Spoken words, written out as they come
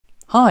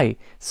Hi,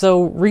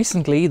 so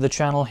recently the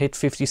channel hit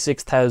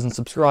 56,000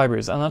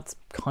 subscribers and that's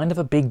kind of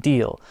a big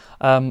deal.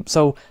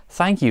 So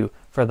thank you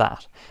for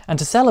that. And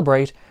to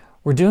celebrate,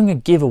 we're doing a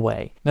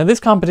giveaway. Now this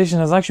competition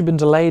has actually been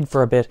delayed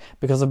for a bit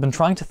because I've been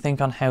trying to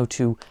think on how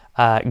to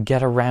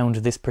get around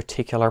this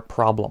particular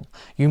problem.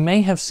 You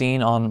may have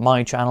seen on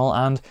my channel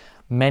and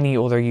many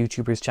other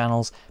YouTubers'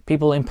 channels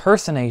people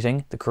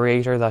impersonating the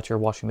creator that you're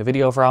watching the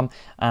video from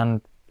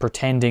and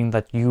pretending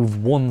that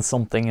you've won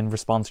something in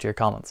response to your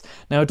comments.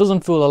 Now it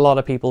doesn't fool a lot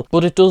of people,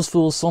 but it does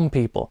fool some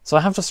people. So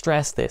I have to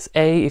stress this.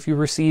 A, if you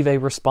receive a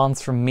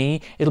response from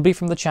me, it'll be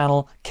from the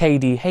channel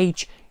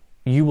KDH.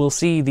 You will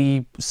see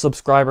the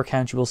subscriber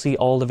count, you will see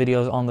all the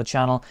videos on the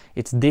channel.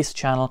 It's this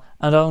channel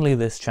and only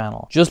this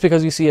channel. Just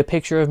because you see a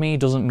picture of me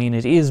doesn't mean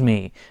it is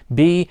me.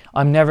 B,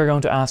 I'm never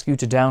going to ask you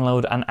to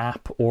download an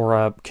app or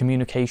a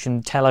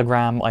communication,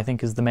 Telegram I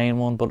think is the main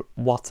one, but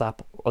WhatsApp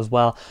as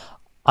well.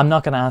 I'm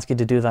not going to ask you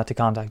to do that to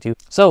contact you.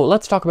 So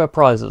let's talk about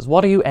prizes.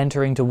 What are you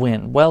entering to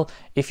win? Well,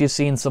 if you've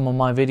seen some of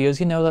my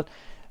videos, you know that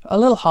a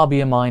little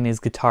hobby of mine is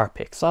guitar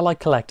picks. I like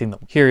collecting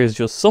them. Here is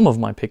just some of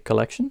my pick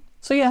collection.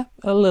 So yeah,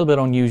 a little bit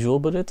unusual,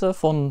 but it's a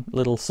fun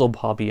little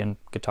sub-hobby in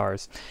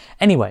guitars.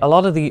 Anyway, a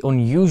lot of the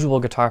unusual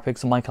guitar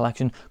picks in my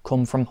collection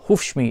come from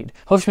Hufschmid.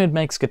 Hufschmid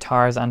makes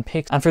guitars and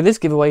picks, and for this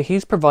giveaway,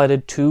 he's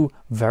provided two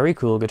very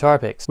cool guitar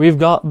picks. We've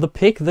got the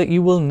pick that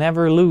you will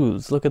never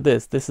lose. Look at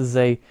this. This is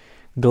a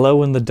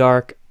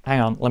glow-in-the-dark.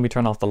 Hang on, let me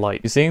turn off the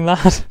light. You seeing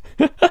that?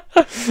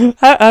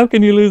 how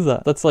can you lose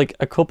that? That's like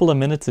a couple of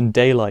minutes in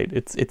daylight.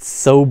 It's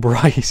so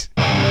bright.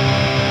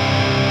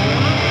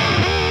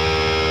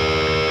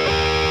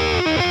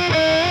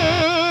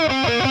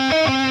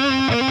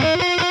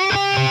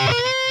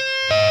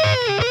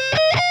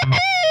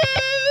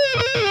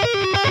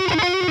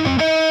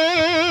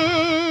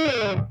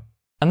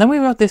 And then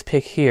we've got this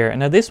pick here.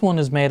 Now this one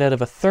is made out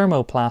of a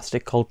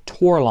thermoplastic called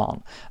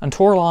Torlon. And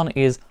Torlon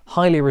is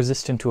highly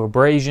resistant to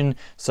abrasion,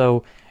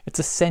 so it's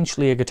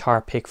essentially a guitar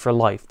pick for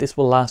life. This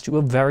will last you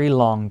a very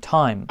long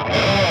time.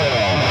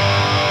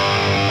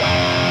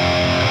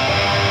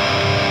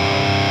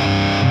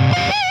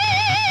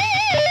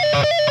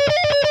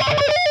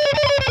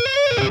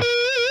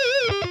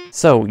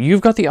 So you've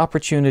got the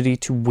opportunity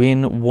to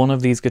win one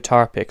of these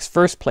guitar picks.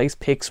 First place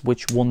picks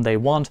which one they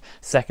want,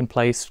 second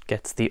place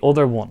gets the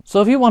other one.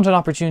 So if you want an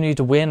opportunity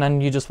to win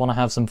and you just want to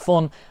have some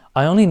fun,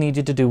 I only need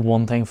you to do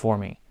one thing for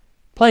me.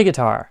 Play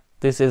guitar.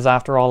 This is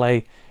after all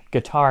a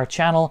guitar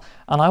channel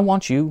and I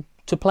want you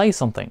to play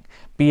something.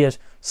 Be it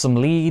some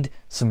lead,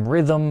 some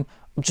rhythm,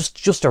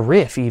 just a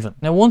riff even.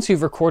 Now once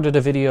you've recorded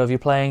a video of you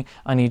playing,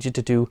 I need you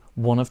to do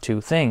one of two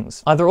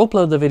things. Either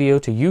upload the video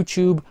to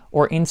YouTube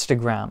or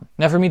Instagram.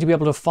 Now for me to be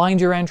able to find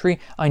your entry,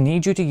 I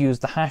need you to use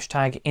the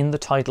hashtag in the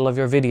title of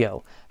your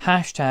video.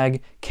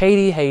 Hashtag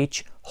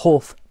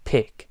KDHHuffPick.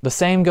 The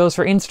same goes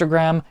for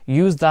Instagram.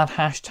 Use that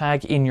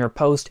hashtag in your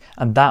post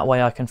and that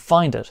way I can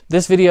find it.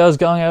 This video is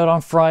going out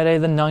on Friday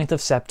the 9th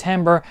of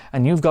September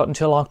and you've got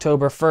until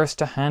October 1st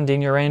to hand in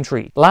your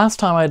entry. Last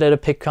time I did a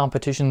pick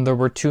competition there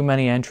were too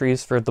many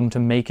entries for them to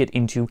make it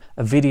into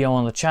a video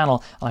on the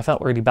channel and I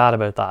felt really bad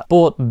about that.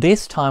 But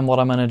this time what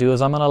I'm going to do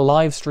is I'm going to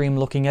live stream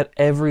looking at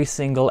every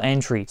single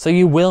entry. So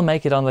you will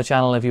make it on the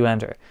channel if you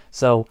enter.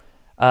 So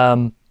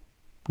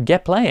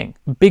get playing.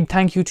 Big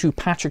thank you to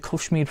Patrick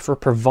Hufschmid for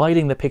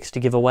providing the picks to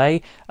give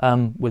away.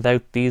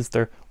 Without these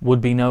there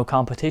would be no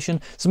competition,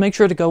 so make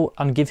sure to go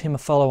and give him a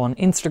follow on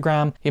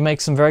Instagram. He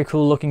makes some very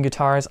cool looking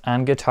guitars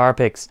and guitar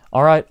picks.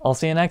 Alright, I'll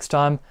see you next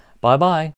time. Bye bye.